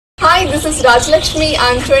Hi, this is Rajalakshmi.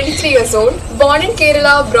 I'm 23 years old, born in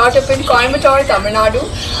Kerala, brought up in Coimbatore, Tamil Nadu.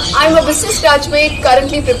 I'm a business graduate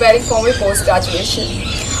currently preparing for my post-graduation.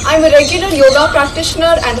 I'm a regular yoga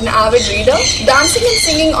practitioner and an avid reader. Dancing and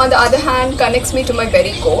singing, on the other hand, connects me to my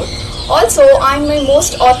very core. Also, I'm my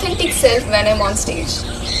most authentic self when I'm on stage.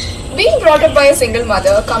 Being brought up by a single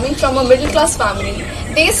mother, coming from a middle class family,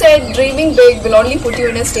 they said dreaming big will only put you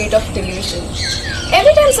in a state of delusion.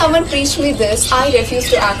 Every time someone preached me this, I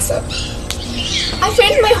refused to accept. I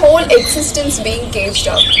felt my whole existence being caged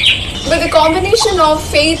up. But the combination of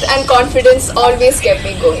faith and confidence always kept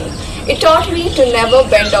me going. It taught me to never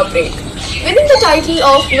bend or break. Winning the title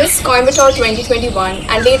of Miss Coimbatore 2021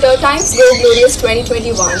 and later Times Go Glorious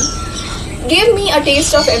 2021 gave me a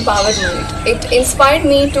taste of empowerment. It inspired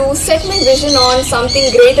me to set my vision on something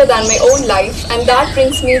greater than my own life, and that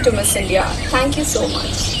brings me to Miss India. Thank you so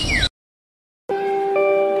much.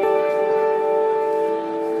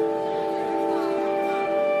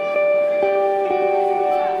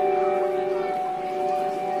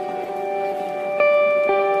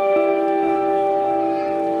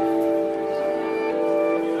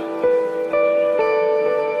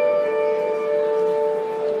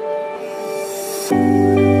 you